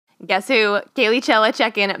Guess who? Kaylee Chella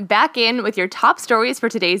check-in back in with your top stories for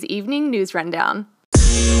today's evening news rundown.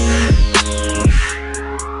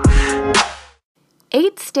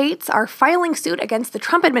 8 states are filing suit against the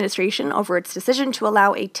Trump administration over its decision to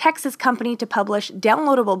allow a Texas company to publish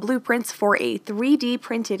downloadable blueprints for a 3D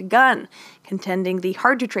printed gun, contending the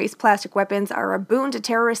hard-to-trace plastic weapons are a boon to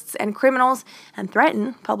terrorists and criminals and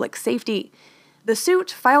threaten public safety. The suit,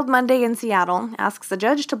 filed Monday in Seattle, asks a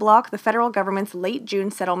judge to block the federal government's late June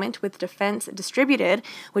settlement with Defense Distributed,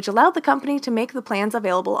 which allowed the company to make the plans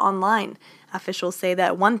available online. Officials say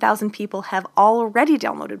that 1,000 people have already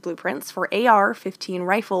downloaded blueprints for AR-15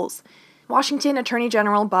 rifles. Washington Attorney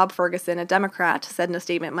General Bob Ferguson, a Democrat, said in a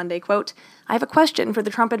statement Monday, quote, "I have a question for the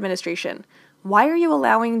Trump administration. Why are you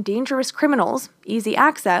allowing dangerous criminals easy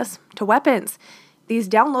access to weapons? These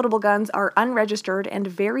downloadable guns are unregistered and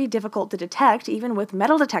very difficult to detect, even with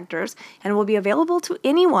metal detectors, and will be available to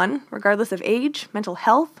anyone, regardless of age, mental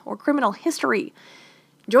health, or criminal history."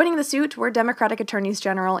 Joining the suit were Democratic attorneys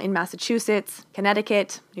general in Massachusetts,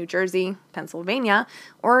 Connecticut, New Jersey, Pennsylvania,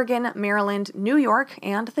 Oregon, Maryland, New York,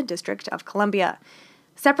 and the District of Columbia.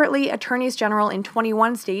 Separately, attorneys general in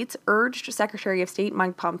 21 states urged Secretary of State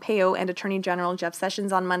Mike Pompeo and Attorney General Jeff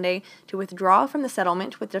Sessions on Monday to withdraw from the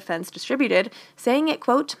settlement with Defense Distributed, saying it,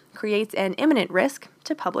 quote, "creates an imminent risk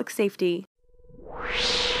to public safety."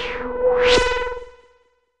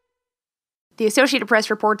 The Associated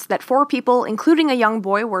Press reports that 4 people, including a young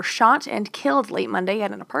boy, were shot and killed late Monday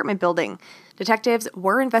at an apartment building. Detectives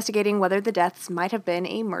were investigating whether the deaths might have been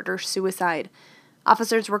a murder-suicide.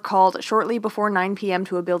 Officers were called shortly before 9 p.m.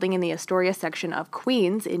 to a building in the Astoria section of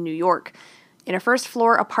Queens in New York. In a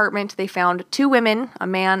first-floor apartment, they found 2 women, a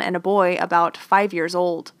man and a boy about 5 years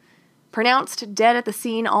old. Pronounced dead at the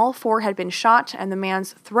scene, all 4 had been shot and the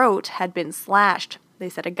man's throat had been slashed. They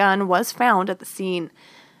said a gun was found at the scene.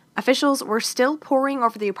 Officials were still poring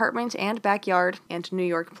over the apartment and backyard, and New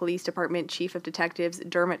York Police Department Chief of Detectives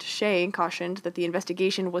Dermot Shea cautioned that the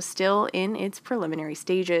investigation was still in its preliminary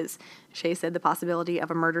stages. Shea said the possibility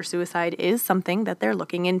of a murder-suicide is something that they're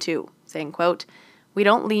looking into, saying, quote, "We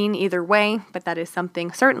don't lean either way, but that is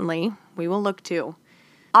something certainly we will look to."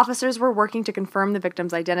 Officers were working to confirm the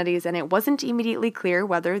victims' identities, and it wasn't immediately clear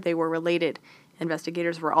whether they were related.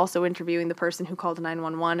 Investigators were also interviewing the person who called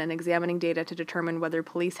 911 and examining data to determine whether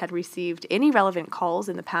police had received any relevant calls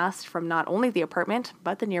in the past from not only the apartment,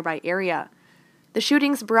 but the nearby area. The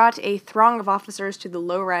shootings brought a throng of officers to the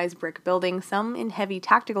low-rise brick building, some in heavy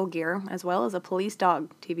tactical gear, as well as a police dog,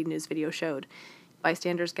 TV news video showed.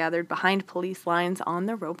 Bystanders gathered behind police lines on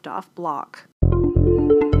the roped-off block.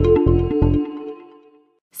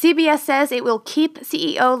 CBS says it will keep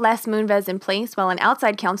CEO Les Moonves in place while an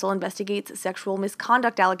outside counsel investigates sexual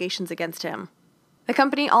misconduct allegations against him. The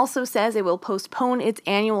company also says it will postpone its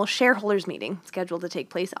annual shareholders meeting, scheduled to take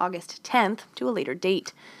place August 10th, to a later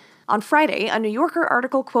date. On Friday, a New Yorker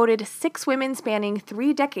article quoted 6 women spanning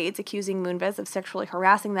 3 decades accusing Moonves of sexually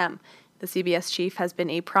harassing them. The CBS chief has been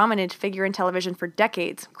a prominent figure in television for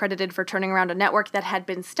decades, credited for turning around a network that had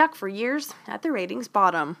been stuck for years at the ratings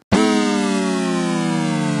bottom.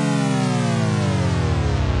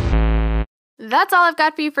 That's all I've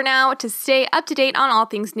got for you for now. To stay up to date on all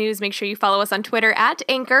things news, make sure you follow us on Twitter at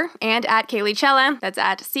Anchor and at Kaylee Chella. That's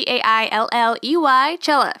at Cailley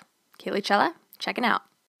Chella. Kaylee Chella, checking out.